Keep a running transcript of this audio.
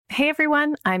Hey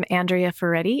everyone, I'm Andrea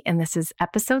Ferretti, and this is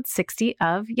episode 60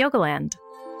 of Yogaland.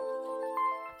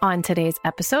 On today's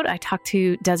episode, I talked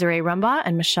to Desiree Rumbaugh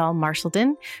and Michelle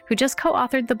Marchandin, who just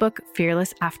co-authored the book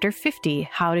Fearless After 50,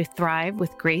 How to Thrive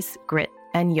with Grace, Grit,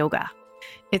 and Yoga.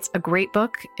 It's a great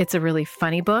book. It's a really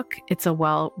funny book. It's a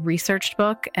well-researched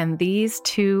book. And these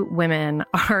two women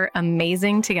are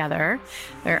amazing together.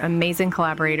 They're amazing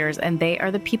collaborators, and they are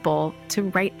the people to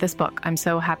write this book. I'm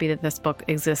so happy that this book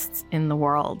exists in the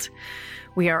world.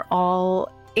 We are all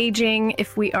aging.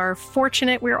 If we are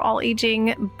fortunate, we're all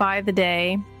aging by the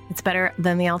day. It's better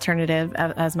than the alternative,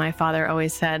 as my father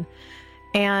always said.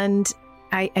 And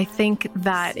I think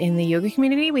that in the yoga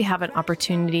community, we have an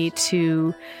opportunity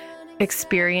to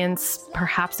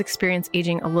perhaps experience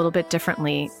aging a little bit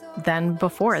differently than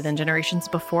generations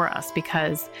before us,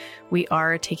 because we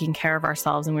are taking care of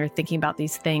ourselves and we're thinking about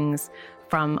these things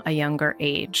from a younger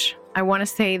age. I want to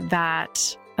say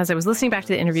that as I was listening back to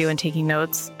the interview and taking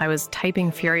notes, I was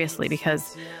typing furiously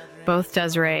because both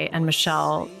Desiree and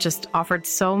Michelle just offered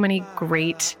so many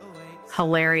great,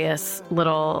 hilarious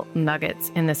little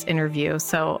nuggets in this interview.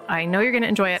 So I know you're going to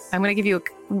enjoy it. I'm going to give you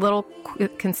a little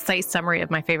concise summary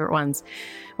of my favorite ones.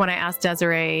 When I asked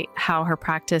Desiree how her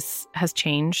practice has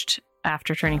changed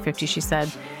after turning 50, she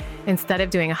said, instead of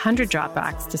doing 100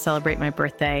 dropbacks to celebrate my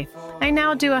birthday, I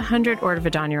now do 100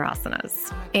 Urdhva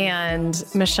Dhanurasanas. And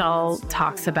Michelle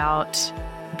talks about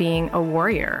being a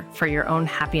warrior for your own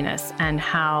happiness and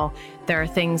how there are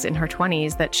things in her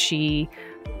 20s that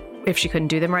if she couldn't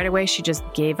do them right away, she just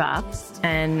gave up.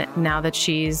 And now that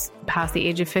she's past the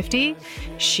age of 50,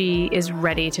 she is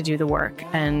ready to do the work,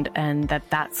 and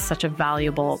that's such a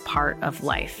valuable part of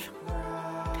life.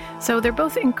 So they're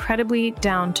both incredibly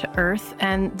down to earth,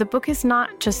 and the book is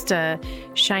not just a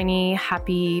shiny,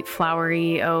 happy,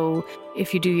 flowery,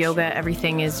 if you do yoga,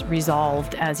 everything is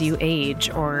resolved as you age,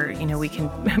 or, we can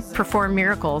perform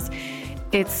miracles.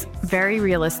 It's very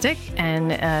realistic,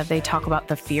 and they talk about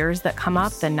the fears that come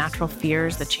up, the natural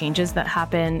fears, the changes that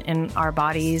happen in our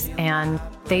bodies, and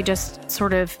they just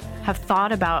sort of have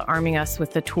thought about arming us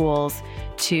with the tools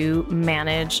to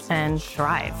manage and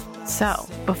thrive. So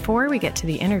before we get to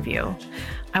the interview,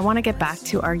 I want to get back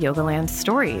to our Yogaland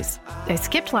stories. I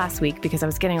skipped last week because I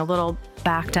was getting a little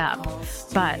backed up,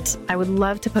 but I would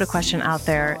love to put a question out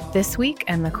there this week,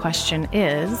 and the question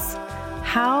is,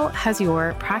 how has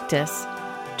your practice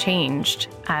changed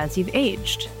as you've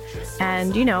aged?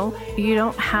 And you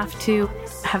don't have to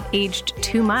have aged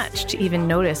too much to even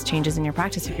notice changes in your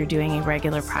practice. If you're doing a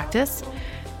regular practice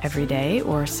every day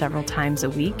or several times a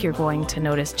week, you're going to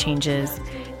notice changes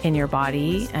in your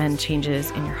body and changes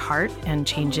in your heart and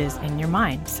changes in your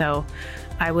mind. So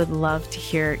I would love to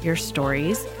hear your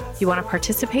stories. If you want to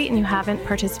participate and you haven't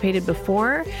participated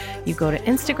before, you go to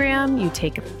Instagram, you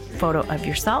take a photo of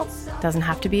yourself. It doesn't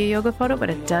have to be a yoga photo,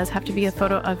 but it does have to be a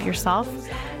photo of yourself.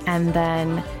 And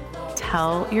then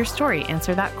tell your story,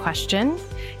 answer that question,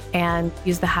 and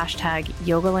use the hashtag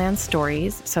Yogaland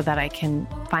Stories so that I can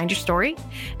find your story.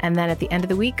 And then at the end of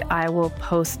the week, I will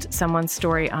post someone's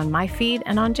story on my feed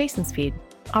and on Jason's feed.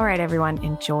 All right, everyone,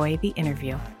 enjoy the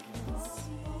interview.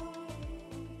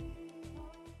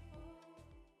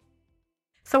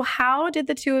 So how did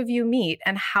the two of you meet,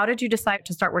 and how did you decide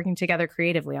to start working together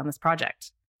creatively on this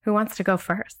project? Who wants to go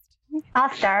first?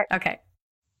 I'll start. Okay.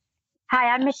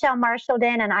 Hi, I'm Michelle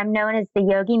Marchandin, and I'm known as the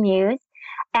Yogi Muse.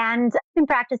 And I've been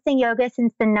practicing yoga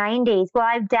since the 90s. Well,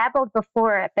 I've dabbled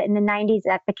before it, but in the 90s,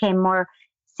 that became more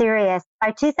serious.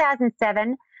 By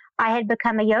 2007, I had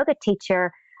become a yoga teacher.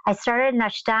 I started in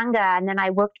Ashtanga, and then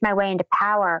I worked my way into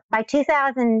power. By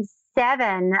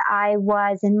 2007, I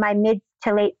was in my mid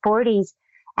to late 40s.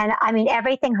 And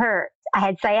everything hurt. I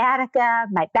had sciatica,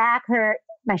 my back hurt,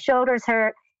 my shoulders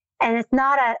hurt. And it's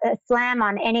not a slam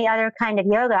on any other kind of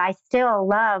yoga. I still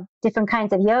love different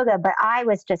kinds of yoga, but I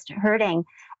was just hurting.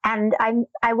 And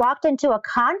I walked into a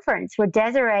conference where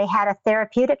Desiree had a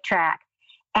therapeutic track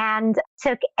and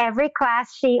took every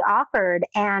class she offered.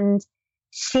 And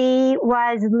she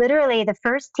was literally the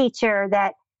first teacher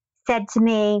that said to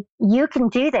me, you can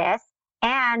do this.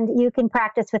 And you can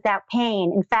practice without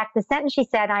pain. In fact, the sentence she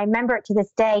said, I remember it to this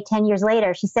day, 10 years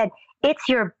later, she said, it's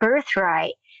your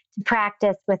birthright to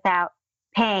practice without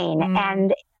pain.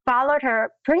 And followed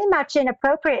her pretty much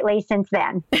inappropriately since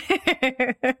then.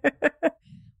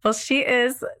 Well, she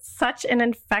is such an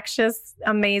infectious,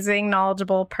 amazing,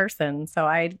 knowledgeable person. So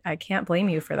I can't blame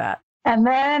you for that. And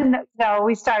then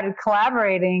we started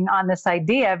collaborating on this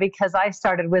idea because I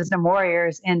started Wisdom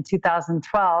Warriors in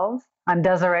 2012. I'm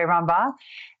Desiree Rumbaugh,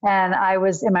 and I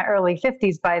was in my early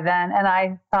 50s by then. And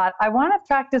I thought, I want to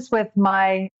practice with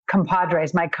my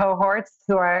compadres, my cohorts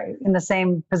who are in the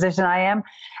same position I am.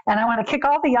 And I want to kick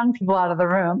all the young people out of the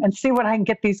room and see what I can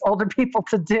get these older people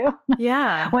to do.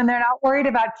 Yeah. When they're not worried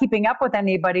about keeping up with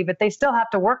anybody, but they still have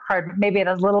to work hard, maybe at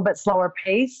a little bit slower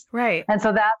pace. Right. And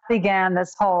so that began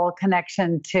this whole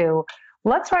connection to,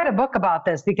 let's write a book about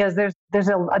this, because there's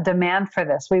a demand for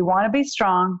this. We want to be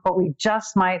strong, but we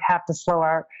just might have to slow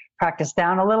our practice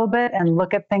down a little bit and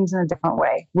look at things in a different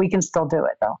way. We can still do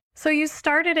it though. So you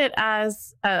started it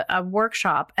as a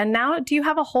workshop, and now do you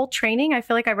have a whole training? I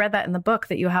feel like I read that in the book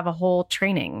that you have a whole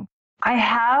training. I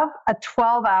have a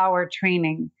 12-hour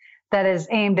training that is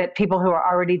aimed at people who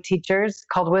are already teachers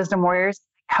called Wisdom Warriors.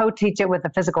 Co-teach it with a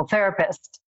physical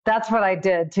therapist. That's what I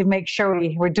did to make sure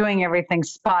we were doing everything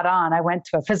spot on. I went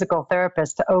to a physical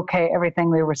therapist to okay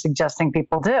everything we were suggesting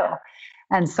people do.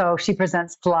 And so she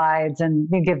presents slides and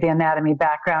you give the anatomy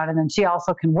background. And then she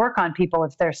also can work on people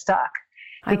if they're stuck.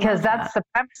 Because that's the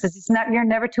premise. It's not, you're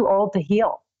never too old to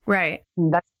heal. Right.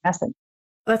 And that's the message.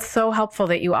 That's so helpful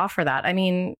that you offer that. I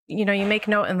mean, you make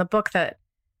note in the book that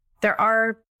there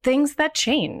are things that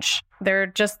change. They're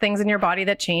just things in your body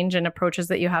that change and approaches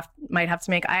that you might have to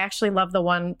make. I actually love the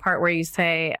one part where you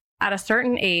say, at a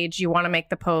certain age, you want to make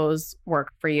the pose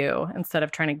work for you instead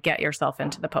of trying to get yourself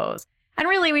into the pose. And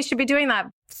really, we should be doing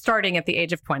that starting at the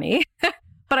age of 20.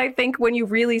 But I think when you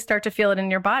really start to feel it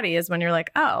in your body is when you're like,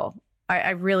 oh,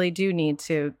 I really do need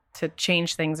to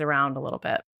change things around a little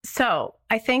bit. So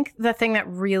I think the thing that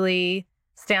really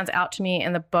stands out to me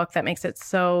in the book that makes it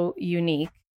so unique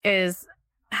is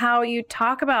how you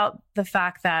talk about the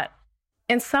fact that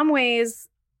in some ways,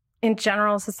 in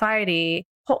general society,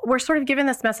 we're sort of given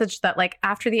this message that like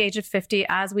after the age of 50,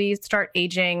 as we start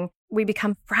aging, we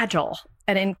become fragile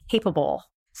and incapable.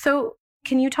 So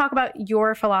can you talk about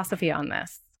your philosophy on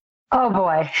this? Oh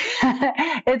boy,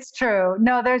 it's true.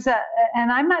 No, and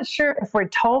I'm not sure if we're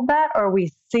told that or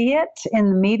we see it in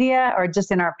the media or just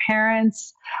in our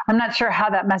parents. I'm not sure how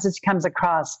that message comes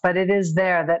across, but it is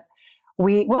there that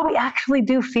we actually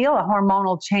do feel a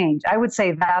hormonal change. I would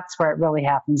say that's where it really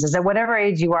happens, is at whatever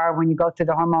age you are when you go through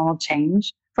the hormonal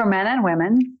change for men and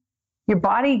women, your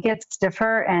body gets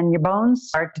stiffer and your bones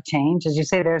start to change. As you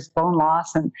say, there's bone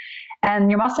loss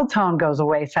and your muscle tone goes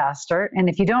away faster. And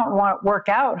if you don't want to work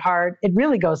out hard, it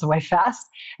really goes away fast.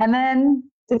 And then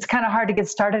it's kind of hard to get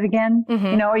started again,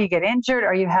 or you get injured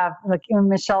or you have, like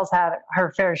Michelle's had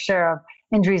her fair share of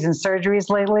injuries and surgeries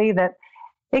lately, that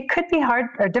it could be hard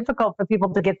or difficult for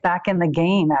people to get back in the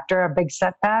game after a big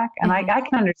setback. And I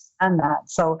can understand that.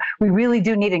 So we really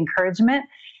do need encouragement.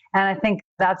 And I think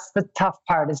that's the tough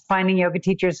part, is finding yoga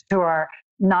teachers who are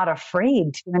not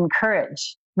afraid to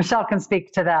encourage. Michelle can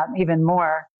speak to that even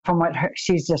more from what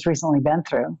she's just recently been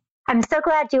through. I'm so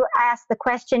glad you asked the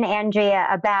question, Andrea,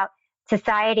 about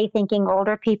society thinking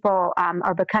older people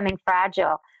are becoming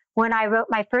fragile. When I wrote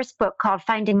my first book called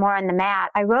Finding More on the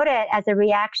Mat, I wrote it as a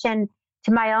reaction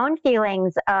to my own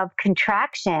feelings of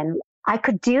contraction. I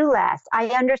could do less. I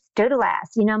understood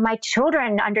less. My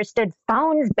children understood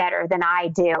phones better than I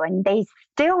do, and they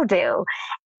still do.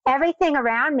 Everything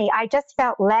around me, I just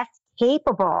felt less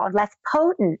capable, less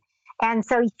potent. And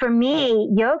so for me,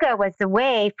 yoga was the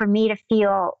way for me to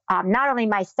feel not only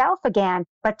myself again,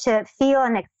 but to feel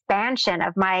an expansion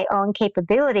of my own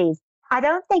capabilities. I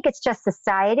don't think it's just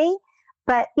society,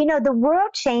 but the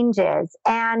world changes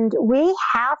and we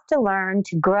have to learn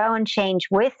to grow and change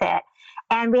with it.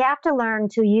 And we have to learn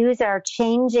to use our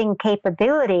changing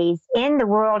capabilities in the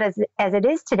world as it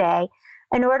is today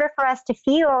in order for us to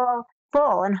feel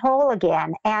full and whole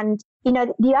again. And,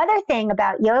 the other thing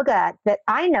about yoga that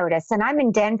I noticed, and I'm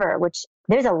in Denver, which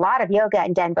there's a lot of yoga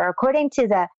in Denver. According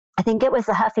to I think it was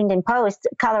the Huffington Post,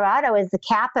 Colorado is the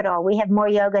capital. We have more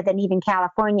yoga than even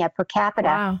California per capita.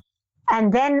 Wow.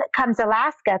 And then comes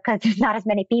Alaska because there's not as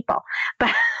many people.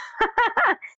 But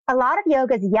a lot of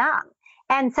yoga is young.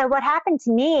 And so what happened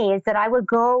to me is that I would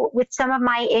go with some of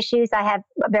my issues. I have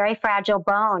very fragile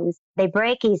bones. They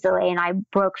break easily, and I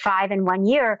broke 5 in 1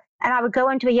 year. And I would go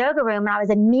into a yoga room and I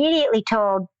was immediately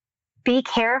told, be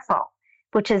careful,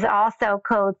 which is also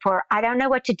code for, I don't know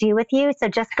what to do with you. So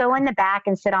just go in the back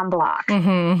and sit on blocks.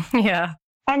 Yeah.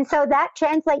 And so that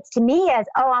translates to me as,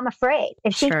 oh, I'm afraid.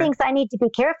 If she thinks I need to be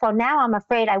careful, now I'm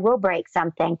afraid I will break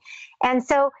something. And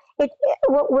so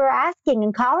what we're asking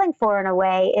and calling for in a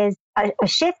way is a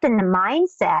shift in the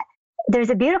mindset.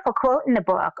 There's a beautiful quote in the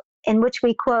book in which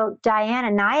we quote Diana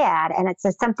Nyad, and it's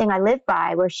something I live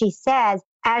by, where she says,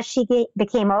 as she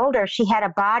became older, she had a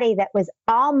body that was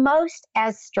almost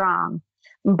as strong,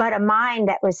 but a mind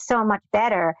that was so much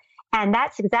better. And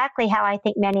that's exactly how I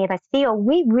think many of us feel.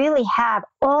 We really have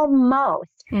almost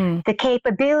The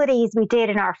capabilities we did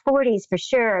in our 40s for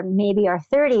sure, maybe our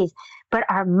 30s, but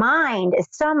our mind is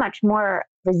so much more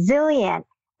resilient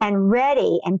and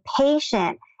ready and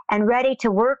patient and ready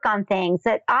to work on things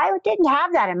that I didn't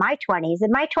have that in my 20s.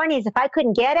 In my 20s, if I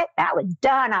couldn't get it, that was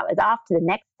done. I was off to the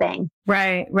next thing.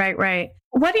 Right.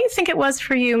 What do you think it was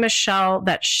for you, Michelle,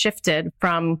 that shifted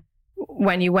from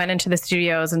when you went into the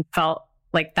studios and felt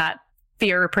like that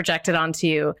fear projected onto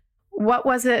you? What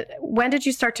was it? When did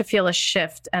you start to feel a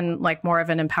shift and like more of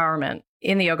an empowerment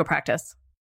in the yoga practice?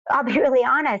 I'll be really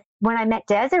honest. When I met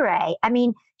Desiree, I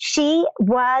mean, she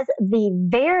was the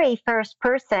very first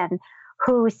person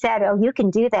who said, oh, you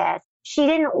can do this. She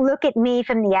didn't look at me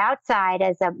from the outside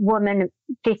as a woman of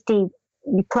 50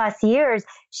 plus years.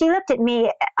 She looked at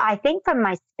me, I think, from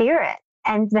my spirit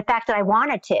and the fact that I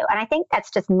wanted to. And I think that's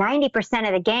just 90%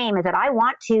 of the game, is that I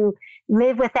want to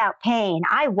live without pain.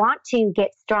 I want to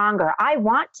get stronger. I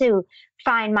want to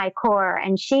find my core.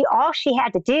 And all she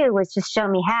had to do was just show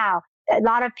me how. A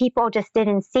lot of people just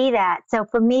didn't see that. So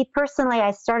for me personally, I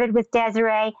started with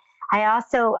Desiree. I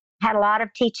also had a lot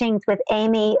of teachings with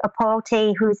Amy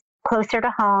Apolte, who's closer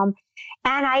to home.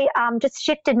 And I just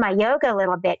shifted my yoga a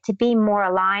little bit to be more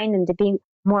aligned and to be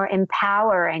more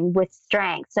empowering with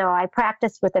strength. So I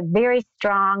practice with a very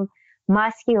strong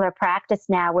muscular practice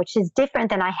now, which is different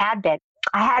than I had been.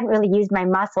 I hadn't really used my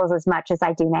muscles as much as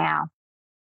I do now.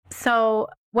 So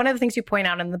one of the things you point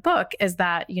out in the book is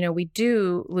that, we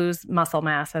do lose muscle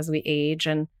mass as we age,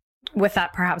 and with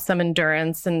that, perhaps some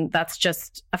endurance, and that's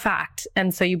just a fact.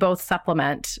 And so you both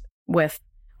supplement with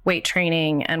weight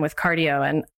training and with cardio.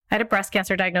 And I had a breast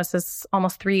cancer diagnosis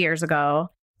almost 3 years ago.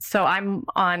 So I'm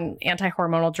on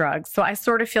anti-hormonal drugs. So I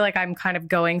sort of feel like I'm kind of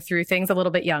going through things a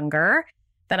little bit younger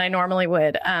than I normally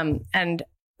would. And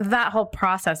that whole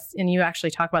process, and you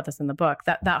actually talk about this in the book,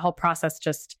 that whole process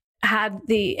just had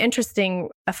the interesting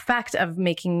effect of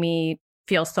making me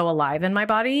feel so alive in my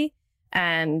body.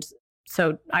 And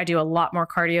so I do a lot more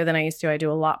cardio than I used to. I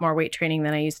do a lot more weight training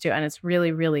than I used to. And it's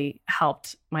really, really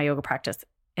helped my yoga practice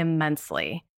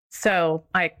immensely. So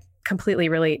I completely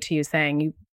relate to you saying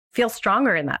you feel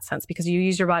stronger in that sense because you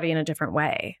use your body in a different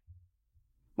way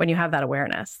when you have that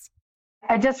awareness.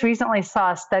 I just recently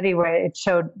saw a study where it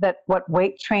showed that what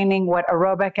weight training, what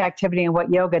aerobic activity, and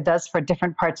what yoga does for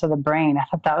different parts of the brain. I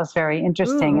thought that was very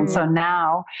interesting. And so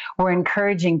now we're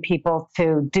encouraging people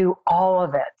to do all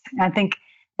of it. And I think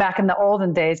back in the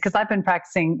olden days, because I've been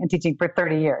practicing and teaching for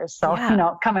 30 years. So,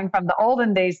 coming from the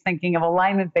olden days, thinking of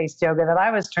alignment-based yoga that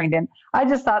I was trained in, I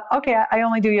just thought, okay, I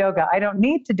only do yoga. I don't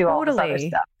need to do all this other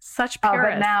stuff. Such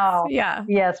purists. But now,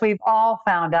 yes, we've all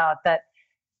found out that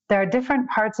there are different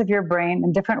parts of your brain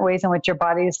and different ways in which your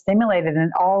body is stimulated, and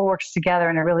it all works together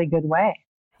in a really good way.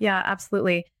 Yeah,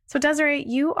 absolutely. So Desiree,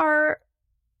 you are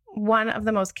one of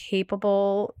the most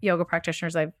capable yoga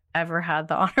practitioners I've ever had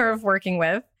the honor of working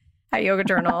with at Yoga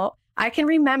Journal. I can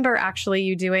remember actually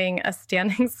you doing a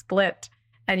standing split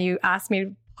and you asked me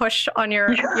to push on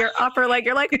your upper leg.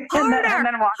 You're like, harder, and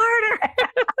then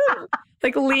harder.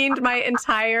 Like leaned my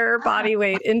entire body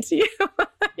weight into you.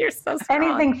 You're so strong.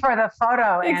 Anything for the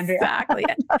photo, Andrea. Exactly.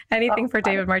 Anything for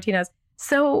David Martinez.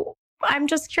 So I'm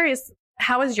just curious,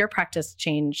 how has your practice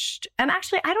changed? And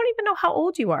actually, I don't even know how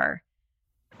old you are.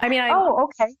 I mean,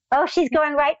 okay. Oh, she's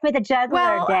going right for the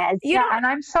jugular, Des. And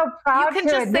I'm so proud you can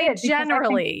to just admit say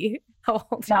generally.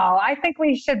 No, I think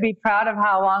we should be proud of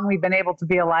how long we've been able to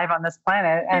be alive on this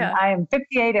planet. And I am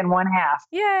 58 and 1/2.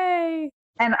 Yay.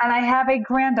 And I have a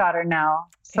granddaughter now.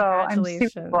 So I'm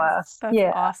super blessed. That's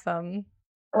awesome.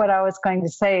 What I was going to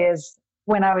say is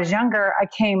when I was younger, I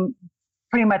came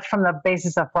pretty much from the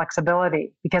basis of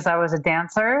flexibility because I was a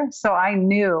dancer. So I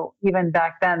knew even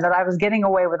back then that I was getting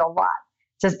away with a lot,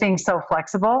 just being so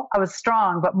flexible. I was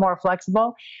strong, but more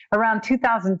flexible. Around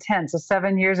 2010, so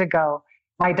 7 years ago,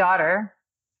 my daughter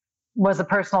was a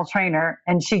personal trainer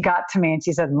and she got to me and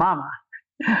she said, Mama,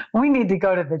 we need to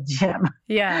go to the gym.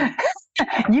 Yeah.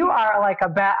 You are like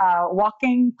a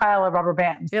walking pile of rubber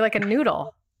bands. You're like a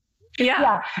noodle.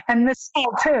 Yeah. And Miss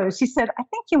School too. She said, I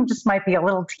think you just might be a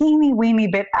little teeny weeny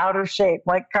bit out of shape,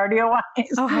 like cardio-wise.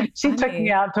 Oh, she took me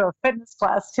out to a fitness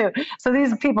class too. So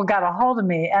these people got a hold of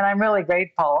me and I'm really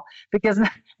grateful because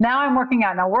now I'm working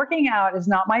out. Now working out is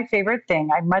not my favorite thing.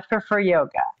 I much prefer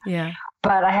yoga. Yeah.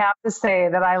 But I have to say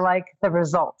that I like the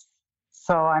results.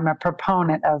 So I'm a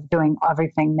proponent of doing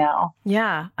everything now.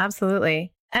 Yeah,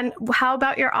 absolutely. And how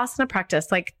about your asana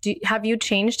practice? Like, have you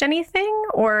changed anything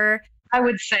or? I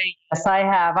would say, yes, I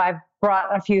have. I've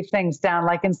brought a few things down.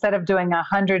 Like instead of doing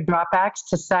 100 drop backs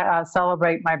to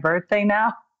celebrate my birthday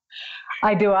now,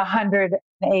 I do 100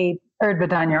 8 Urdhva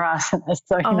Dhanurasana.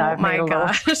 So, Oh my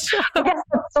gosh. I guess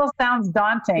it still sounds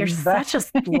daunting. You're such a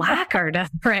slacker,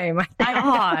 Desiree. My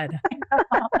God.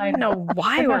 I don't know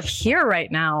why we're here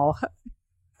right now.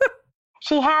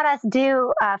 She had us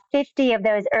do 50 of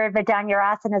those Urdhva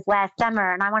Dhanurasanas last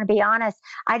summer. And I want to be honest,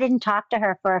 I didn't talk to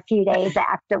her for a few days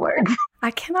afterwards. I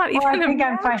cannot even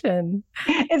imagine.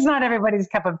 It's not everybody's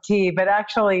cup of tea, but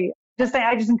actually,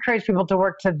 I just encourage people to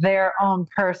work to their own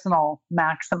personal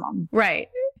maximum. Right.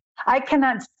 I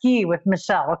cannot ski with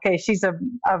Michelle. Okay. She's a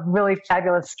really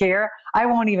fabulous skier. I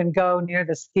won't even go near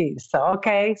the skis. So,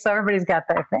 okay. So everybody's got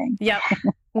their thing. Yep.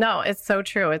 No, it's so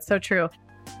true. It's so true.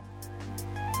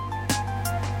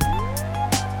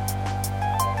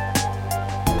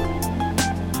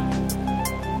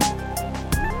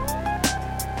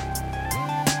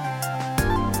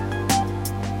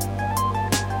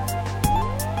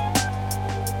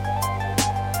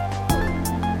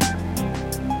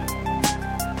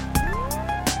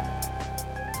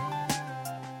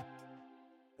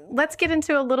 Let's get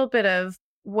into a little bit of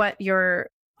what your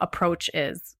approach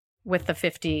is with the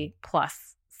 50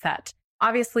 plus set.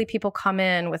 Obviously, people come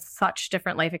in with such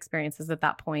different life experiences at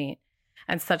that point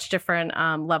and such different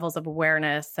levels of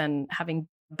awareness and having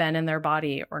been in their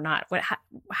body or not.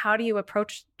 How do you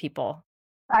approach people?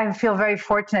 I feel very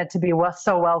fortunate to be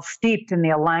so well steeped in the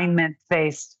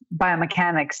alignment-based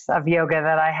biomechanics of yoga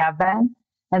that I have been.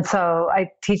 And so I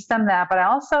teach them that, but I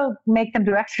also make them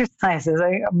do exercises.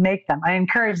 I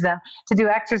encourage them to do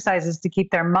exercises to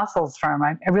keep their muscles firm.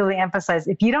 I really emphasize,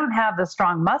 if you don't have the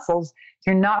strong muscles,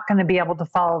 you're not going to be able to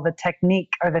follow the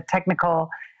technique or the technical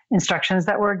instructions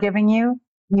that we're giving you.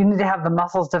 You need to have the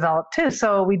muscles developed too.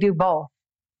 So we do both.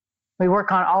 We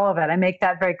work on all of it. I make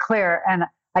that very clear. And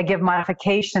I give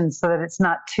modifications so that it's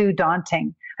not too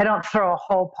daunting. I don't throw a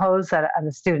whole pose at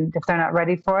a student if they're not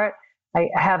ready for it. I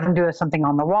have them do something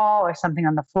on the wall or something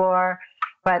on the floor.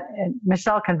 But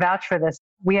Michelle can vouch for this.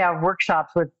 We have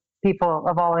workshops with people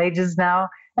of all ages now.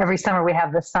 Every summer we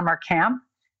have this summer camp.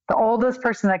 The oldest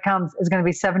person that comes is going to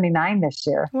be 79 this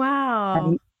year. Wow.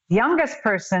 And the youngest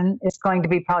person is going to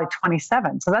be probably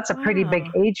 27. So that's a pretty big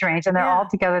age range. And they're all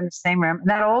together in the same room. And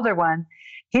that older one,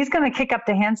 he's going to kick up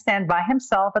the handstand by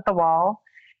himself at the wall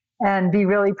and be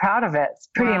really proud of it. It's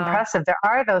pretty impressive. There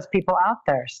are those people out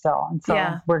there still. And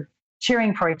so we're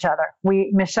cheering for each other.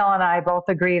 Michelle and I both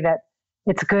agree that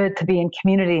it's good to be in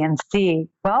community and see,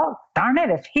 well, darn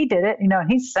it, if he did it, and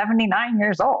he's 79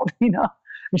 years old, and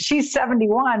she's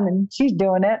 71 and she's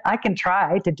doing it, I can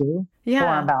try to do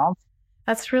forearm balance.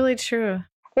 That's really true.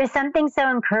 There's something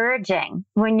so encouraging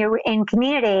when you're in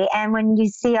community and when you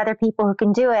see other people who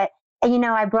can do it. And,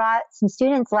 I brought some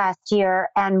students last year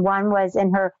and one was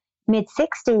in her mid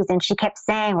 60s and she kept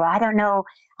saying, well, I don't know,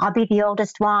 I'll be the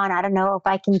oldest one. I don't know if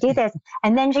I can do this.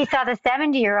 And then she saw the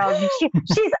 70-year-old and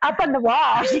she's up on the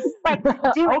wall. She's like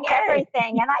doing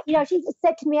everything. And she just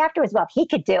said to me afterwards, well, if he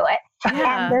could do it.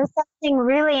 Yeah. And there's something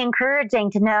really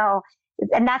encouraging to know.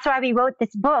 And that's why we wrote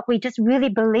this book. We just really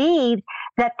believed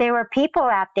that there were people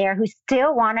out there who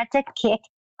still wanted to kick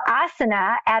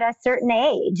asana at a certain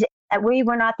age. That we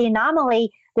were not the anomaly.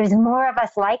 There's more of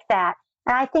us like that.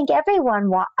 And I think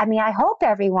I hope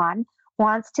everyone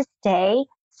wants to stay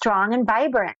strong and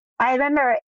vibrant. I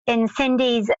remember in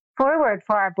Cindy's foreword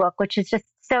for our book, which is just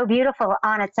so beautiful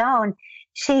on its own,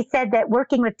 she said that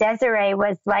working with Desiree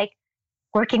was like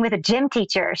working with a gym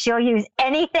teacher. She'll use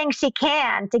anything she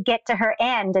can to get to her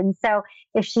end. And so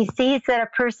if she sees that a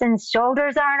person's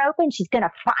shoulders aren't open, she's going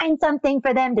to find something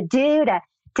for them to do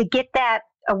to get that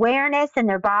awareness in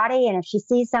their body. And if she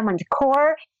sees someone's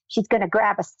core, she's going to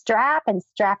grab a strap and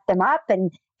strap them up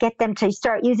and get them to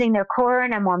start using their core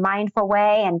in a more mindful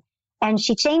way. And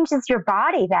she changes your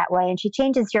body that way, and she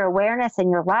changes your awareness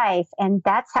in your life. And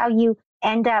that's how you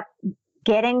end up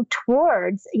getting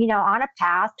towards, on a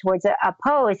path towards a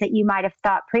pose that you might have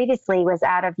thought previously was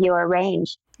out of your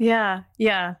range. Yeah.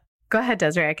 Yeah. Go ahead,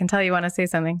 Desiree. I can tell you want to say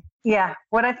something. Yeah.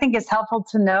 What I think is helpful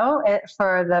to know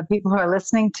for the people who are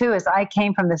listening to is I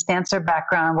came from this dancer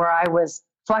background where I was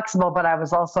flexible, but I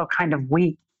was also kind of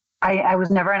weak. I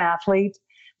was never an athlete,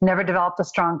 never developed a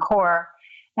strong core.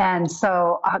 And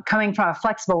so coming from a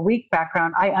flexible, weak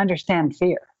background, I understand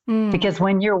fear. Because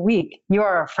when you're weak,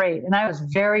 you're afraid. And I was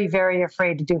very, very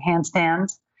afraid to do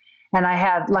handstands. And I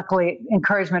had, luckily,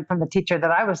 encouragement from the teacher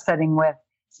that I was studying with,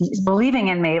 believing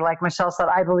in me. Like Michelle said,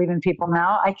 I believe in people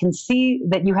now. I can see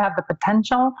that you have the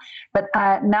potential. But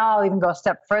now I'll even go a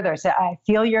step further. Say, I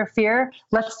feel your fear.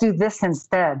 Let's do this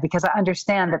instead, because I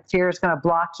understand that fear is going to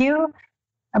block you.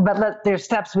 But there's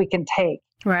steps we can take.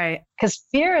 Right. Because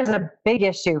fear is a big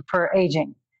issue for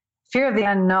aging. fear of the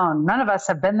unknown. None of us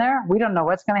have been there. We don't know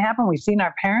what's going to happen. We've seen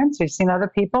our parents, we've seen other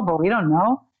people, but we don't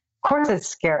know. Of course, it's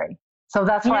scary. So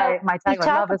that's why my tagline,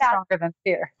 love is stronger than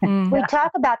fear. We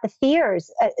talk about the fears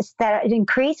that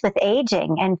increase with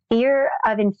aging, and fear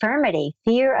of infirmity,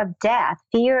 fear of death,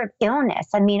 fear of illness.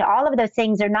 I mean, all of those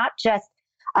things are not just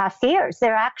fears.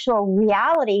 They're actual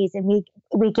realities, and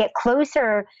we get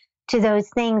closer to those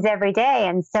things every day.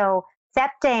 And so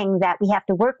accepting that we have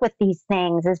to work with these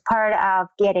things is part of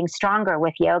getting stronger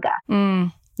with yoga.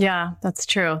 Yeah, that's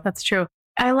true. That's true.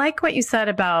 I like what you said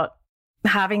about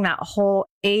having that whole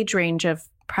age range of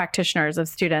practitioners, of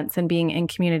students, and being in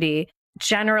community.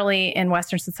 Generally, in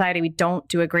Western society, we don't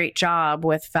do a great job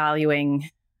with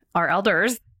valuing our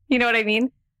elders. You know what I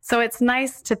mean? So it's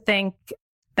nice to think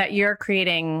that you're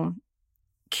creating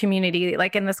community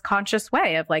like in this conscious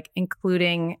way of like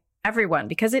including everyone,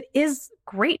 because it is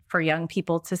great for young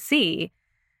people to see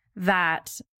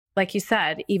that, like you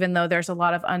said, even though there's a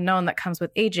lot of unknown that comes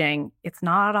with aging, it's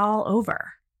not all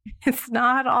over. It's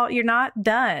not all, you're not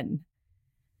done.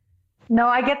 No,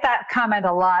 I get that comment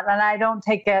a lot, and I don't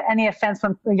take any offense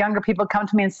when younger people come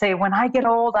to me and say, when I get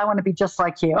old, I want to be just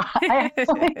like you.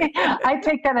 I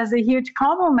take that as a huge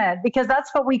compliment, because that's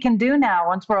what we can do now.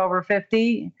 Once we're over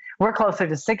 50, we're closer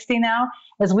to 60 now,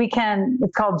 is we can,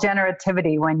 it's called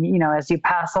generativity, when, you know, as you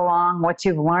pass along what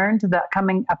you've learned to the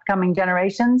upcoming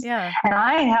generations. Yeah. And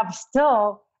I have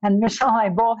still, and Michelle and I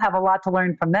both have a lot to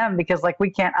learn from them, because like we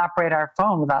can't operate our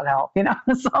phone without help, you know?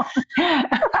 So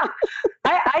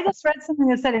I just read something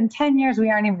that said in 10 years, we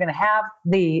aren't even going to have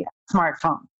the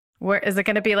smartphone. Where is it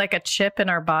going to be, like a chip in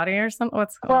our body or something?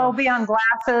 Well, it'll be on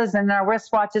glasses and our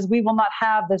wristwatches. We will not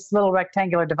have this little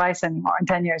rectangular device anymore in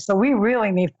 10 years. So we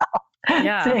really need help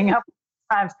staying up with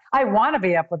times. I want to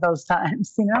be up with those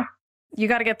times, you know? You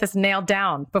got to get this nailed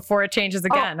down before it changes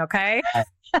again, okay?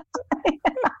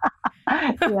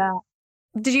 Yeah.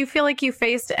 Did you feel like you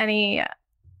faced any,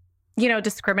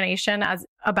 discrimination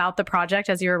about the project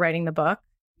as you were writing the book?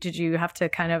 Did you have to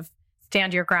kind of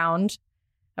stand your ground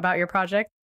about your project?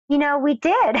 We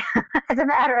did, as a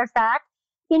matter of fact.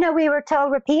 We were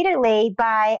told repeatedly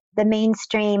by the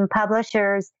mainstream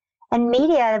publishers and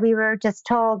media, we were just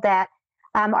told that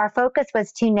our focus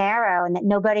was too narrow and that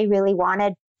nobody really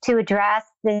wanted to address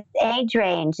this age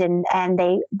range. And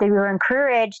they were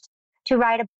encouraged to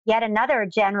write yet another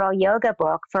general yoga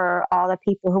book for all the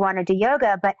people who want to do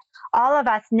yoga. But all of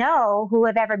us know, who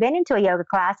have ever been into a yoga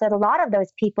class, that a lot of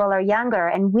those people are younger.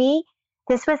 And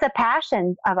this was a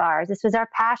passion of ours. This was our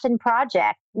passion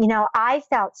project. I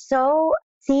felt so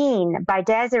seen by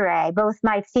Desiree, both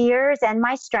my fears and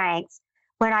my strengths,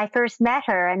 when I first met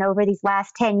her. And over these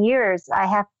last 10 years, I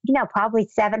have, probably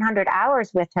 700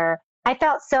 hours with her. I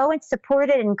felt so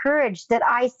supported and encouraged that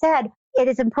I said, it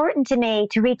is important to me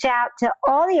to reach out to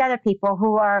all the other people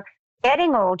who are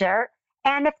getting older.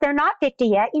 And if they're not 50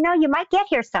 yet, you might get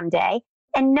here someday,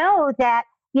 and know that,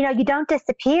 you don't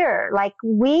disappear. Like,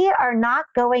 we are not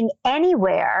going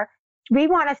anywhere. We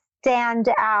want to stand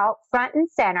out front and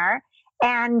center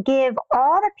and give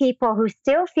all the people who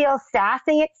still feel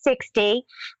sassy at 60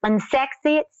 and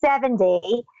sexy at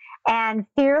 70 and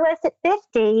fearless at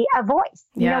 50 a voice.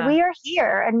 Yeah. We are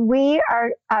here, and we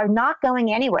are not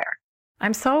going anywhere.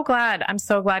 I'm so glad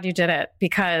you did it,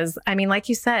 because like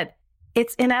you said,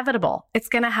 it's inevitable. It's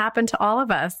going to happen to all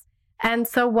of us. And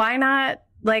so why not,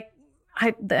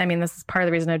 this is part of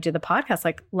the reason I do the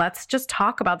podcast. Let's just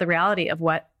talk about the reality of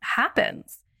what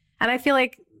happens. And I feel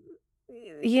like,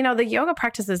 the yoga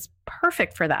practice is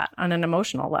perfect for that on an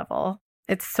emotional level.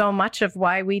 It's so much of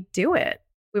why we do it.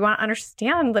 We want to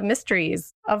understand the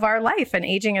mysteries of our life, and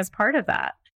aging is part of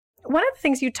that. One of the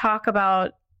things you talk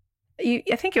about, I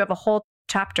think you have a whole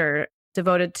chapter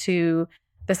devoted to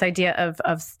this idea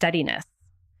of steadiness.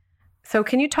 So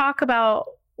can you talk about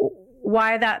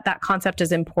why that concept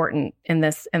is important in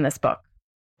this book?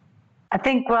 I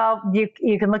think,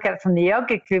 you can look at it from the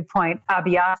yogic viewpoint.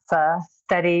 Abhyasa,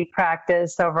 steady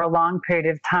practice over a long period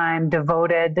of time,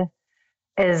 devoted,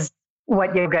 is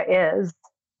what yoga is.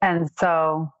 And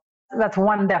so that's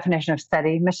one definition of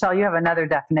steady. Michelle, you have another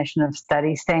definition of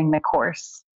steady, staying the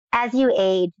course. As you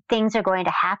age, things are going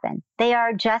to happen. They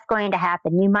are just going to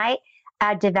happen. You might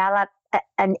develop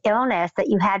an illness that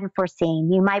you hadn't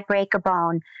foreseen. You might break a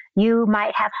bone. You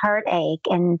might have heartache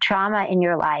and trauma in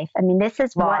your life. This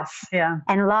is loss.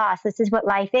 And loss. This is what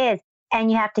life is.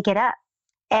 And you have to get up.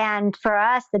 And for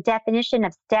us, the definition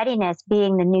of steadiness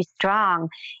being the new strong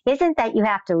isn't that you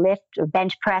have to lift or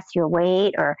bench press your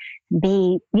weight or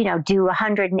do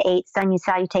 108 sun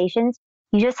salutations.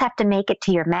 You just have to make it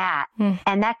to your mat.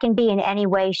 And that can be in any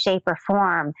way, shape, or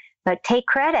form. But take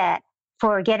credit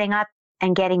for getting up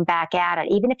and getting back at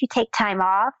it. Even if you take time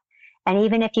off and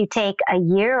even if you take a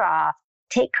year off,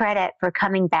 take credit for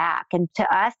coming back. And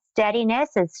to us, steadiness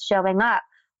is showing up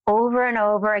over and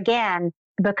over again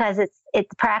because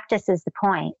it's practice is the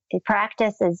point.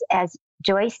 Practice is, as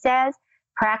Joyce says,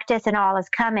 practice and all is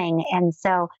coming. And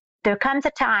so there comes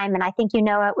a time, and I think you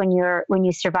know it when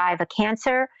you survive a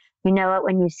cancer, you know it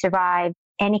when you survive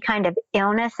any kind of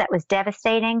illness that was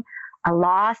devastating, a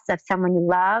loss of someone you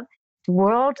love. The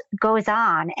world goes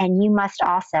on, and you must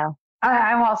also.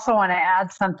 I also want to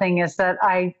add something is that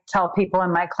I tell people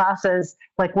in my classes,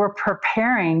 like we're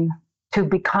preparing to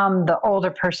become the older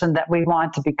person that we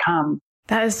want to become.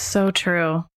 That is so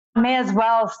true. May as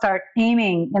well start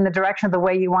aiming in the direction of the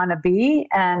way you want to be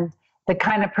and the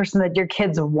kind of person that your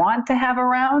kids want to have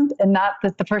around, and not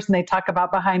the person they talk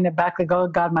about behind their back. They go, oh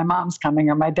God, my mom's coming,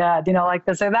 or my dad, like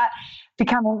this or that.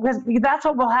 That's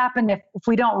what will happen if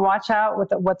we don't watch out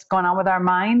with what's going on with our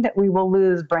mind. We will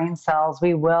lose brain cells.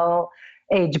 We will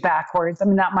age backwards. I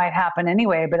mean, that might happen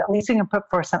anyway, but at least we can put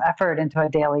forth some effort into a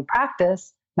daily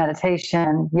practice,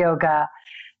 meditation, yoga,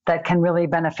 that can really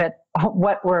benefit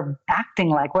what we're acting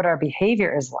like, what our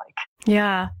behavior is like.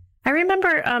 Yeah. I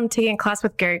remember taking a class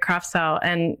with Gary Kraftsow,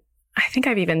 and I think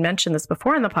I've even mentioned this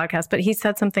before in the podcast, but he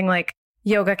said something like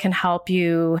yoga can help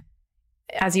you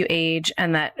as you age.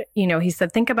 And that, he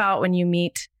said, think about when you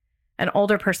meet an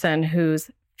older person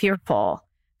who's fearful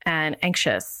and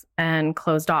anxious and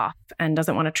closed off and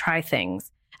doesn't want to try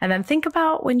things. And then think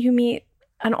about when you meet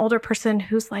an older person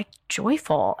who's like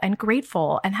joyful and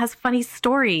grateful and has funny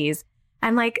stories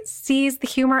and like sees the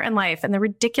humor in life and the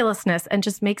ridiculousness and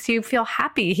just makes you feel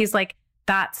happy. He's like,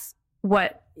 that's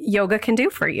what yoga can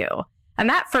do for you. And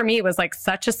that for me was like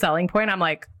such a selling point. I'm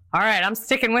like, all right, I'm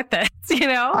sticking with this,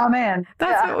 Oh man.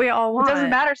 That's what we all want. It doesn't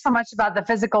matter so much about the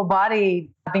physical body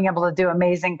being able to do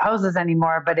amazing poses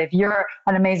anymore. But if you're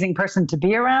an amazing person to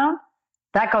be around,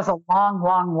 that goes a long,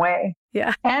 long way.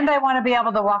 Yeah. And I want to be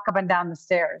able to walk up and down the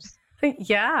stairs.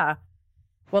 Yeah.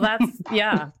 Well,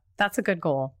 that's a good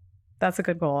goal. That's a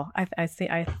good goal. I see.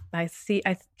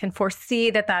 I can foresee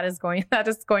that is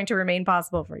going to remain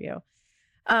possible for you.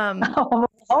 I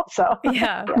hope so.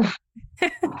 Yeah.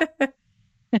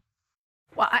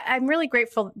 Well, I'm really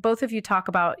grateful. Both of you talk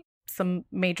about some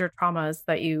major traumas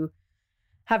that you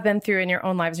have been through in your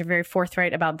own lives. You're very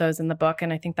forthright about those in the book.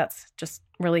 And I think that's just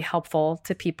really helpful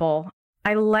to people.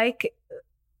 I like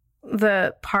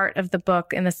the part of the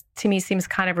book, and this to me seems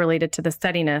kind of related to the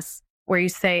steadiness, where you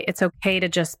say it's okay to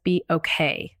just be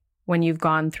okay when you've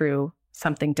gone through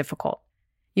something difficult.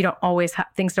 You don't always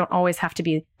things don't always have to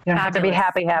be You don't have to be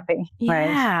happy.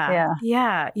 Yeah.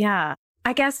 Right? Yeah.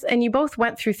 I guess, and you both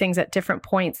went through things at different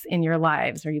points in your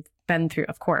lives, or you've been through,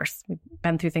 of course, we've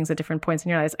been through things at different points in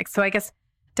your lives. So I guess,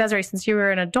 Desiree, since you were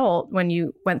an adult when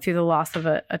you went through the loss of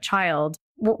a child,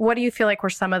 what do you feel like were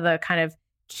some of the kind of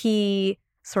key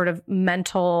sort of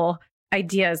mental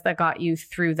ideas that got you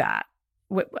through that?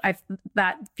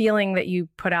 That feeling that you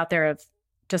put out there of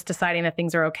just deciding that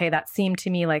things are okay, that seemed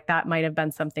to me like that might have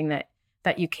been something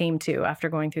that you came to after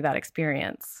going through that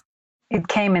experience. It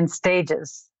came in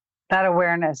stages, that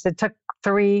awareness. It took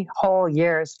 3 whole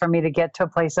years for me to get to a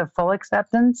place of full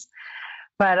acceptance,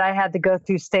 but I had to go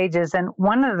through stages. And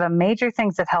one of the major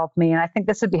things that helped me, and I think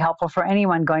this would be helpful for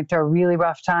anyone going through a really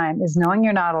rough time, is knowing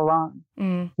you're not alone.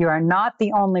 You are not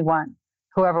the only one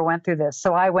who ever went through this.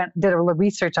 So I did a little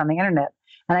research on the internet,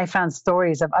 and I found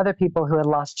stories of other people who had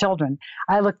lost children.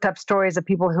 I looked up stories of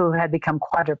people who had become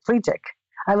quadriplegic.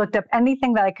 I looked up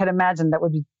anything that I could imagine that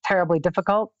would be terribly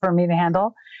difficult for me to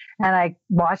handle. And I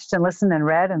watched and listened and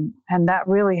read, and that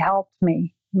really helped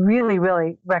me. Really,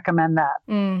 really recommend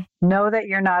that. Know that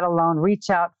you're not alone. Reach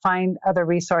out, find other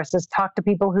resources, talk to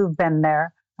people who've been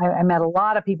there. I met a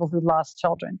lot of people who lost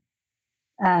children.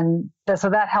 And so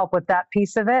that helped with that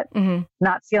piece of it,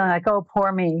 not feeling like, oh,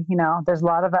 poor me, there's a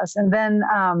lot of us. And then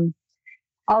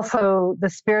also the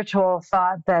spiritual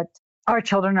thought that our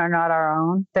children are not our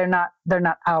own. They're not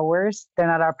ours. They're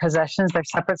not our possessions. They're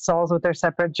separate souls with their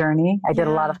separate journey. I did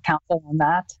a lot of counseling on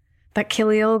that. That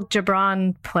Khalil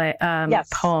Gibran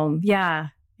poem. Yeah.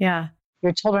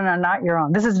 Your children are not your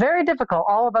own. This is very difficult.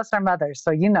 All of us are mothers. So,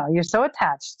 you're so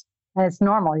attached, and it's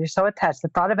normal. You're so attached. The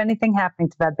thought of anything happening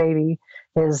to that baby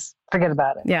is forget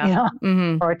about it. Yeah.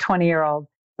 Or a 20-year-old.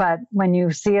 But when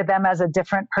you see them as a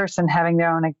different person having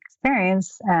their own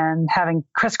experience and having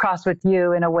crisscrossed with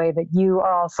you in a way that you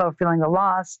are also feeling the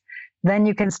loss, then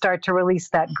you can start to release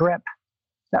that grip.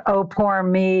 Oh, poor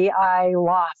me, I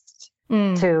lost.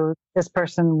 To this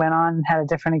person went on and had a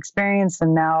different experience.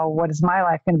 And now what is my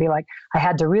life going to be like? I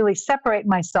had to really separate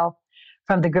myself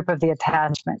from the grip of the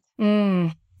attachment.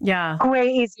 Yeah. Way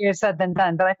easier said than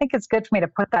done. But I think it's good for me to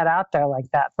put that out there like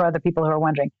that for other people who are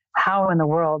wondering, how in the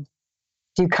world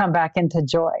do you come back into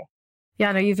joy?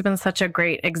 Yeah, no, you've been such a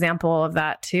great example of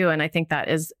that too. And I think that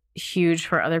is huge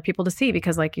for other people to see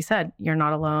because like you said, you're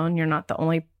not alone. You're not the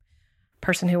only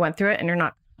person who went through it. And you're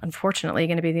not, unfortunately,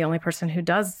 going to be the only person who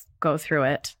does go through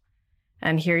it.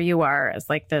 And here you are as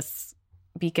like this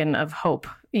beacon of hope,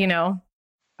 you know?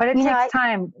 But it takes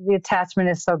time. The attachment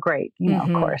is so great, you know,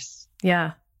 of course.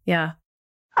 Yeah. Yeah.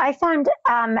 I found,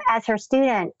 as her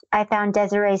student, I found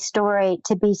Desiree's story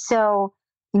to be so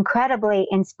incredibly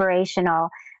inspirational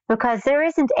because there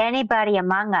isn't anybody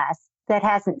among us that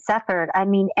hasn't suffered. I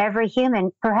mean, every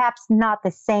human, perhaps not the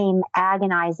same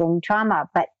agonizing trauma,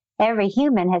 but every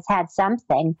human has had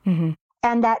something. Mm-hmm.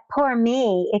 And that poor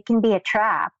me, it can be a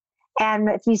trap. And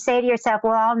if you say to yourself,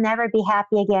 well, I'll never be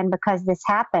happy again because this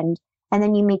happened, and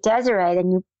then you meet Desiree,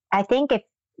 then I think if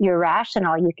you're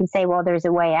rational, you can say, well, there's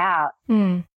a way out.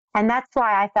 Mm. And that's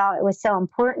why I felt it was so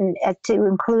important to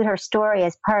include her story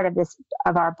as part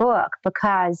of our book,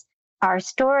 because our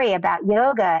story about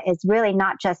yoga is really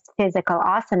not just physical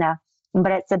asana,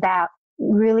 but it's about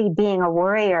really being a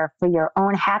warrior for your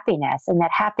own happiness. And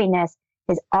that happiness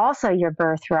is also your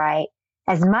birthright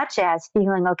as much as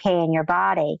feeling okay in your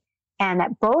body. And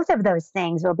that both of those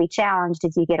things will be challenged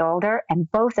as you get older.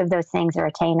 And both of those things are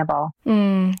attainable.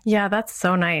 Yeah, that's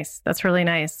so nice. That's really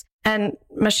nice. And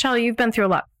Michelle, you've been through a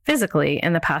lot physically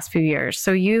in the past few years.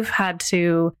 So you've had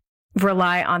to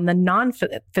rely on the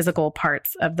non-physical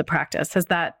parts of the practice. Has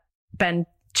that been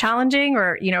challenging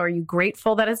or, you know, are you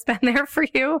grateful that it's been there for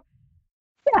you?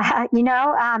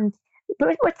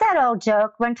 What's that old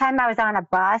joke? One time I was on a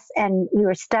bus and we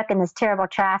were stuck in this terrible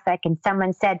traffic and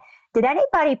someone said, did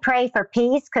anybody pray for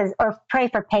peace or pray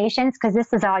for patience? Because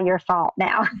this is all your fault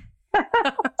now.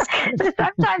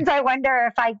 Sometimes I wonder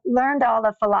if I learned all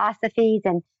the philosophies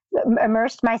and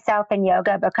immersed myself in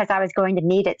yoga because I was going to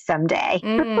need it someday.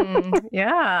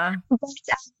 Yeah.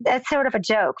 That's sort of a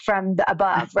joke from the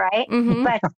above, right? Mm-hmm.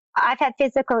 But I've had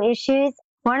physical issues.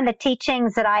 One of the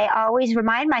teachings that I always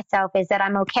remind myself is that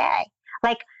I'm okay.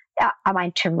 Like, am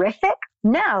I terrific?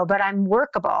 No, but I'm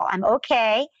workable. I'm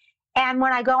okay. And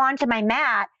when I go onto my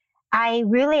mat, I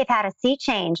really have had a sea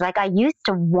change. Like I used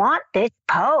to want this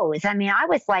pose. I mean, I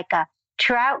was like a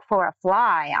trout for a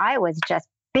fly. I was just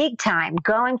big time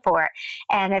going for it.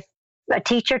 And if a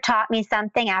teacher taught me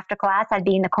something after class, I'd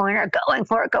be in the corner going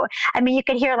for it. I mean, you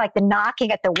could hear like the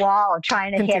knocking at the wall or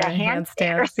trying to hit a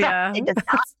handstand or something, just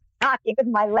knocking with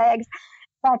my legs.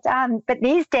 But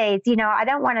these days, you know, I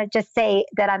don't want to just say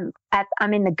that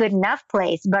I'm in the good enough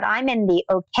place, but I'm in the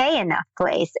okay enough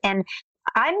place. And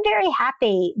I'm very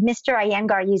happy. Mr.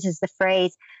 Iyengar uses the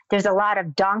phrase, there's a lot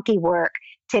of donkey work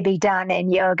to be done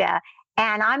in yoga.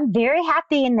 And I'm very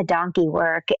happy in the donkey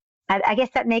work. I guess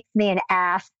that makes me an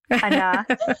ass. But, I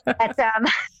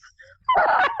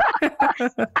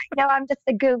know I'm just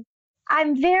a goof.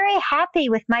 I'm very happy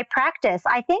with my practice.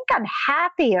 I think I'm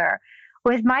happier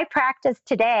with my practice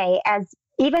today, as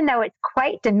even though it's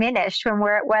quite diminished from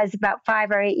where it was about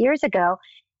 5 or 8 years ago,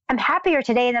 I'm happier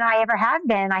today than I ever have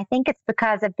been. I think it's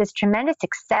because of this tremendous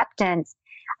acceptance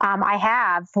I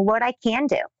have for what I can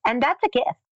do. And that's a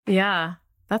gift. Yeah,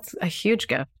 that's a huge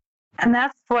gift. And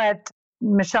that's what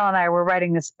Michelle and I were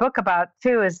writing this book about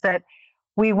too, is that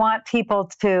we want people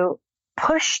to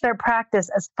push their practice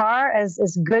as far as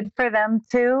is good for them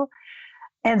too,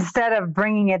 instead of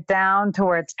bringing it down to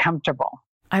where it's comfortable.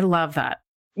 I love that.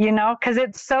 You know, because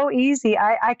it's so easy.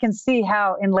 I can see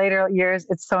how in later years,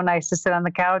 it's so nice to sit on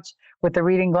the couch with the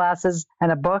reading glasses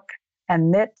and a book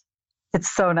and knit. It's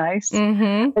so nice.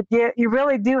 Mm-hmm. But you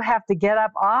really do have to get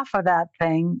up off of that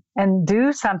thing and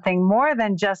do something more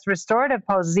than just restorative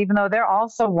poses, even though they're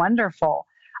also wonderful.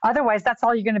 Otherwise, that's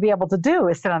all you're going to be able to do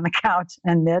is sit on the couch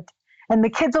and knit. And the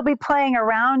kids will be playing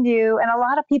around you. And a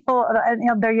lot of people,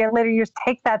 their later years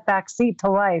take that back seat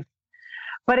to life.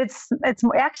 But it's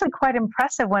actually quite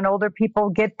impressive when older people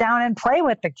get down and play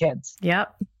with the kids.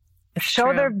 Yep.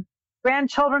 Show their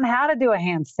grandchildren how to do a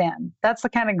handstand. That's the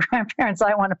kind of grandparents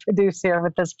I want to produce here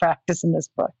with this practice in this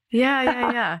book.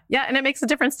 Yeah. Yeah. And it makes a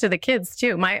difference to the kids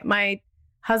too. My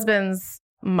husband's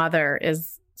mother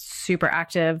is super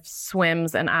active,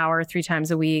 swims an hour 3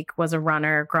 times a week, was a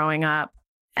runner growing up.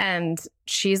 And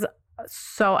she's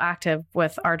so active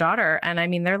with our daughter. And I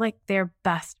mean, they're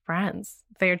best friends.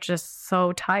 They're just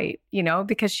so tight, you know,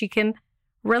 because she can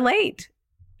relate.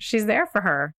 She's there for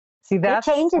her. See, that's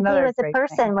it changes you as a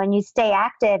person when you stay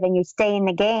active and you stay in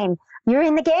the game. You're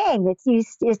in the game.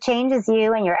 It changes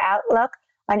you and your outlook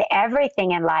on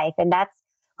everything in life. And that's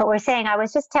what we're saying. I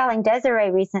was just telling Desiree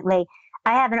recently,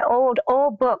 I have an old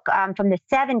book from the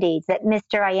 70s that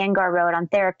Mr. Iyengar wrote on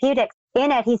therapeutics.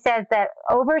 In it, he says that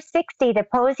over 60, the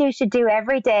pose you should do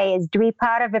every day is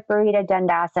Dvipada Viparita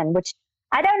Dandasana, which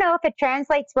I don't know if it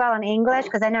translates well in English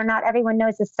because I know not everyone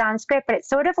knows the Sanskrit, but it's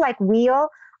sort of like wheel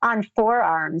on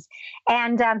forearms.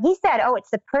 And he said,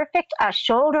 it's the perfect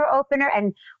shoulder opener.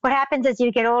 And what happens as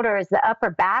you get older is the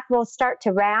upper back will start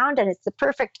to round, and it's the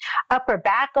perfect upper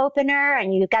back opener.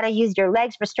 And you've got to use your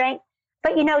legs for strength.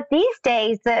 But, these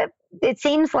days, it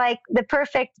seems like the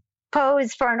perfect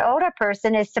pose for an older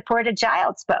person is supported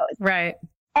child's pose. Right.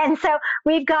 And so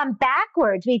we've gone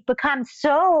backwards. We've become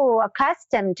so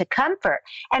accustomed to comfort.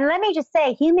 And let me just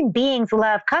say, human beings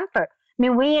love comfort. I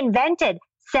mean, we invented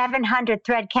 700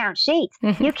 thread count sheets.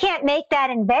 Mm-hmm. You can't make that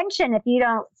invention if you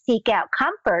don't seek out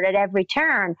comfort at every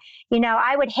turn.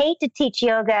 I would hate to teach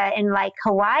yoga in like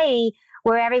Hawaii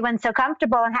where everyone's so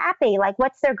comfortable and happy. Like,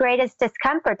 what's their greatest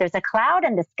discomfort? There's a cloud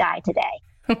in the sky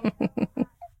today.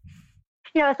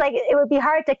 It's like it would be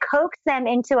hard to coax them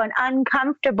into an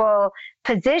uncomfortable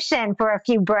position for a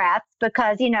few breaths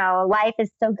because, life is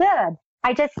so good.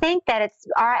 I just think that it's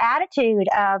our attitude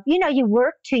of, you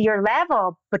work to your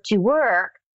level, but you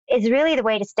work is really the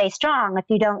way to stay strong. If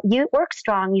you don't work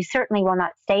strong, you certainly will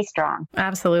not stay strong.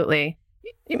 Absolutely.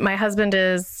 My husband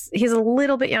he's a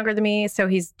little bit younger than me, so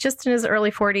he's just in his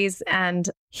early 40s. And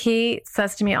he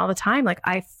says to me all the time, like,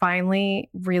 I finally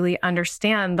really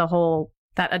understand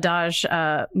that adage,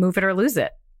 move it or lose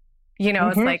it. Mm-hmm.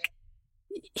 It's like,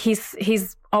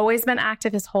 he's always been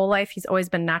active his whole life. He's always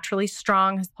been naturally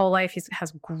strong his whole life. He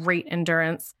has great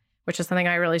endurance, which is something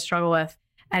I really struggle with.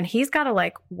 And he's got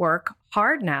to work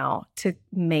hard now to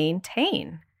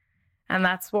maintain. And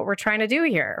that's what we're trying to do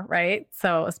here, right?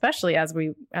 So especially as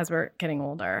we're getting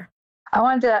older. I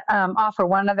wanted to offer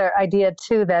one other idea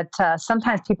too, that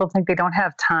sometimes people think they don't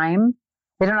have time.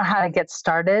 They don't know how to get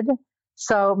started.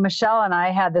 So Michelle and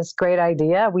I had this great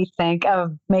idea, we think,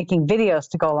 of making videos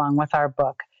to go along with our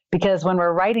book. Because when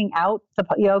we're writing out the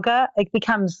yoga, it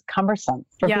becomes cumbersome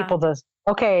for people to,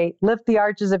 lift the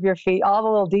arches of your feet, all the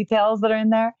little details that are in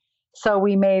there. So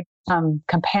we made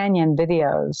companion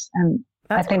videos. And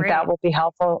I think that will be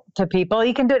helpful to people.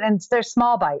 You can do it, and there's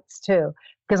small bites too.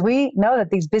 Because we know that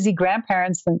these busy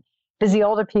grandparents and busy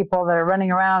older people that are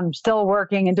running around still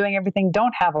working and doing everything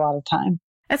don't have a lot of time.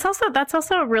 That's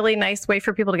also a really nice way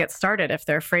for people to get started if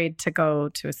they're afraid to go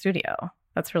to a studio.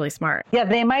 That's really smart. Yeah,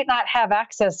 they might not have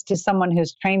access to someone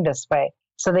who's trained this way,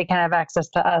 so they can have access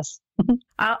to us.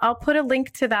 I'll put a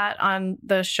link to that on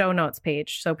the show notes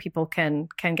page so people can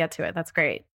get to it. That's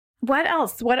great. What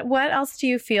else? What else do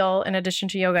you feel, in addition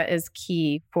to yoga, is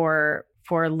key for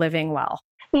living well?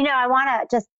 I want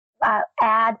to just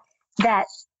add that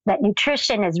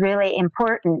nutrition is really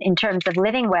important in terms of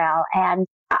living well. And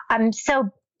I'm so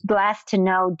blessed to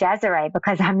know Desiree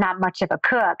because I'm not much of a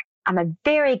cook. I'm a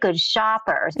very good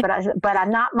shopper, but I'm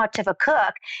not much of a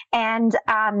cook. And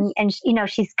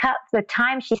she's cut the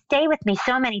time. She stayed with me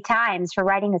so many times for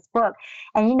writing this book.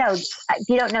 And, if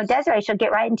you don't know Desiree, she'll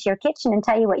get right into your kitchen and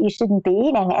tell you what you shouldn't be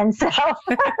eating. And so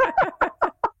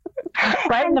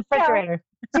right in the refrigerator.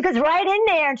 She goes right in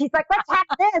there and she's like, let's have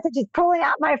this. And she's pulling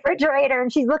out my refrigerator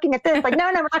and she's looking at this like, no,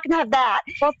 we're not going to have that.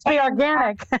 It's supposed to be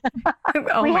organic.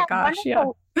 Oh my gosh. Yeah.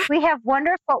 We don't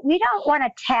want to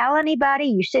tell anybody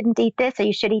you shouldn't eat this or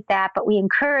you should eat that, but we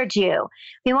encourage you.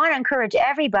 We want to encourage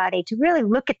everybody to really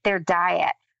look at their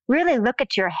diet, really look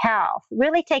at your health,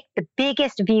 really take the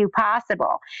biggest view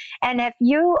possible. And if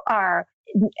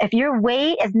your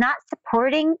weight is not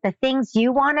supporting the things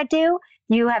you want to do,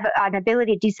 you have an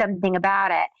ability to do something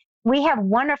about it. We have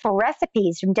wonderful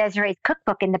recipes from Desiree's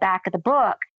cookbook in the back of the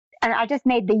book. And I just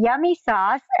made the yummy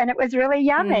sauce and it was really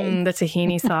yummy. The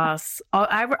tahini sauce.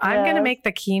 I'm going to make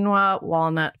the quinoa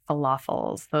walnut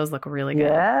falafels. Those look really good.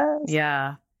 Yes.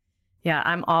 Yeah. Yeah.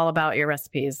 I'm all about your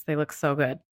recipes. They look so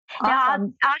good.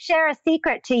 Awesome. Now, I'll share a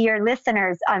secret to your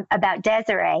listeners about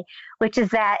Desiree, which is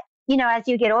that, as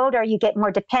you get older, you get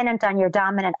more dependent on your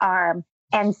dominant arm.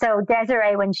 And so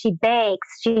Desiree, when she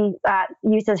bakes, she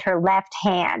uses her left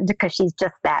hand because she's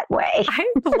just that way. I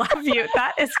love you.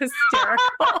 That is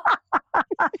hysterical.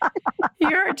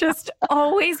 You're just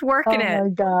always working it. Oh my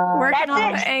God. Working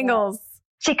all the angles.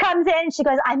 She comes in, she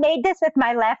goes, I made this with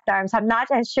my left arm, so I'm not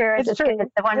as sure it's as good as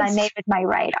the one I made with my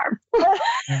right arm.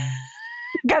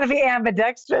 Got to be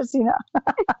ambidextrous,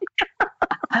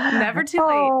 Never too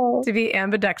late to be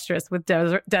ambidextrous with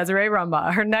Desiree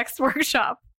Rumbaugh. Her next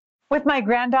workshop. With my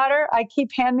granddaughter, I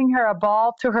keep handing her a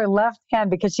ball to her left hand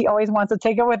because she always wants to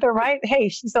take it with her right. Hey,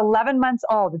 she's 11 months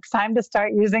old. It's time to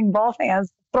start using both hands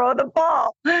to throw the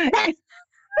ball. Well,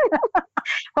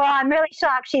 I'm really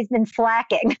shocked she's been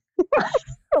slacking.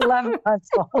 11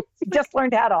 puzzles. Just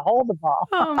learned how to hold the ball.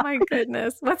 Oh my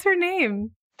goodness. What's her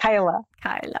name? Kyla.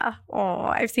 Oh,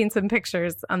 I've seen some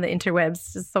pictures on the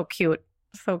interwebs. It's so cute.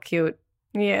 So cute.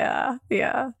 Yeah.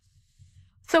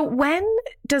 So when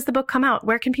does the book come out?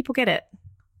 Where can people get it?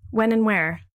 When and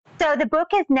where? So the book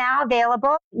is now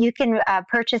available. You can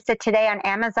purchase it today on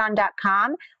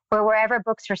Amazon.com or wherever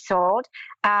books are sold.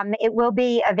 It will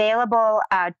be available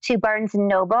to Barnes &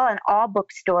 Noble and all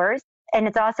bookstores, and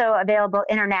it's also available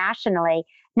internationally.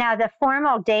 Now, the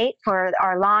formal date for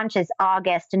our launch is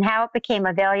August, and how it became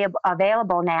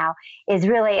available now is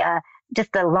really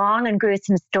just a long and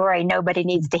gruesome story nobody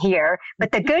needs to hear.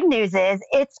 But the good news is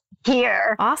it's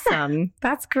here. Awesome.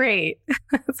 That's great.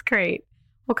 That's great.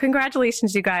 Well,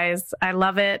 congratulations, you guys. I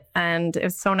love it. And it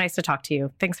was so nice to talk to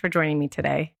you. Thanks for joining me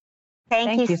today.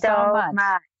 Thank you so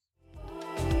much.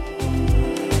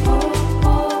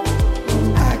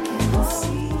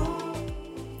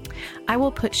 I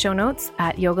will put show notes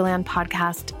at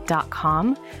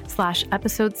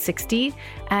yogalandpodcast.com/episode 60.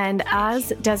 And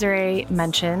as Desiree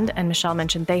mentioned and Michelle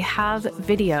mentioned, they have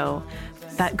video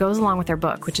that goes along with their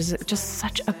book, which is just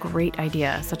such a great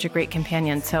idea, such a great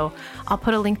companion. So I'll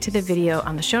put a link to the video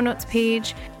on the show notes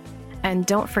page. And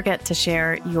don't forget to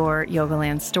share your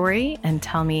Yogaland story and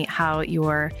tell me how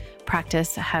your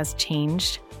practice has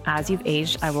changed as you've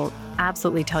aged. I will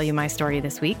absolutely tell you my story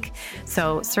this week.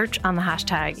 So search on the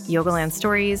hashtag Yogaland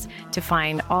Stories to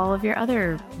find all of your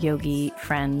other yogi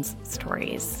friends'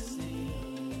 stories.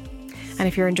 And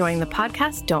if you're enjoying the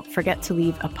podcast, don't forget to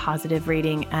leave a positive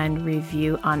rating and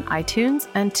review on iTunes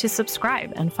and to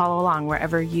subscribe and follow along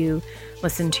wherever you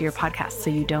listen to your podcast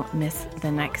so you don't miss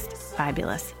the next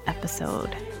fabulous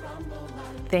episode.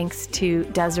 Thanks to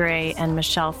Desiree and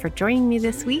Michelle for joining me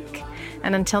this week.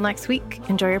 And until next week,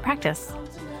 enjoy your practice.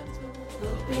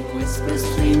 Whispers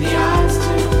between the eyes to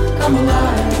come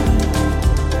alive.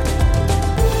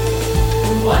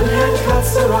 One hand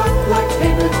cuts the rock like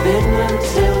paper thin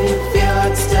until you feel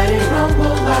it steady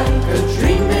rumble like a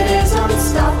dream. It is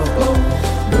unstoppable.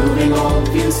 Moving old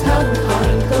views held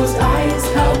behind closed eyes,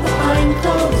 held behind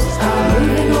closed eyes.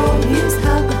 Moving old views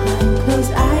held behind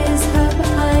closed eyes, held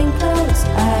behind closed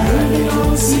eyes. Moving old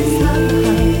views held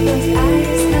behind closed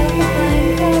eyes, held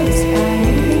behind closed eyes.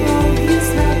 Moving old views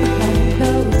held behind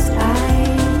closed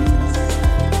eyes.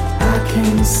 I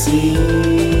can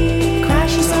see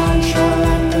crashes on shore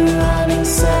like the running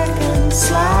second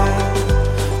slide.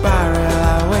 Barrel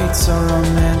I wait so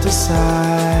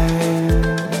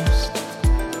romanticized.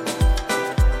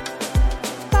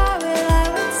 Barrel I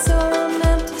wait so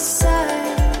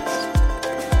romanticized.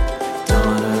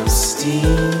 Dawn of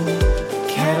steam,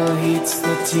 kettle heats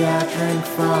the tea I drink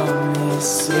from his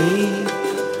sleep.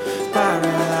 Barrel I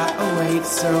await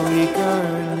so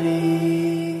eagerly.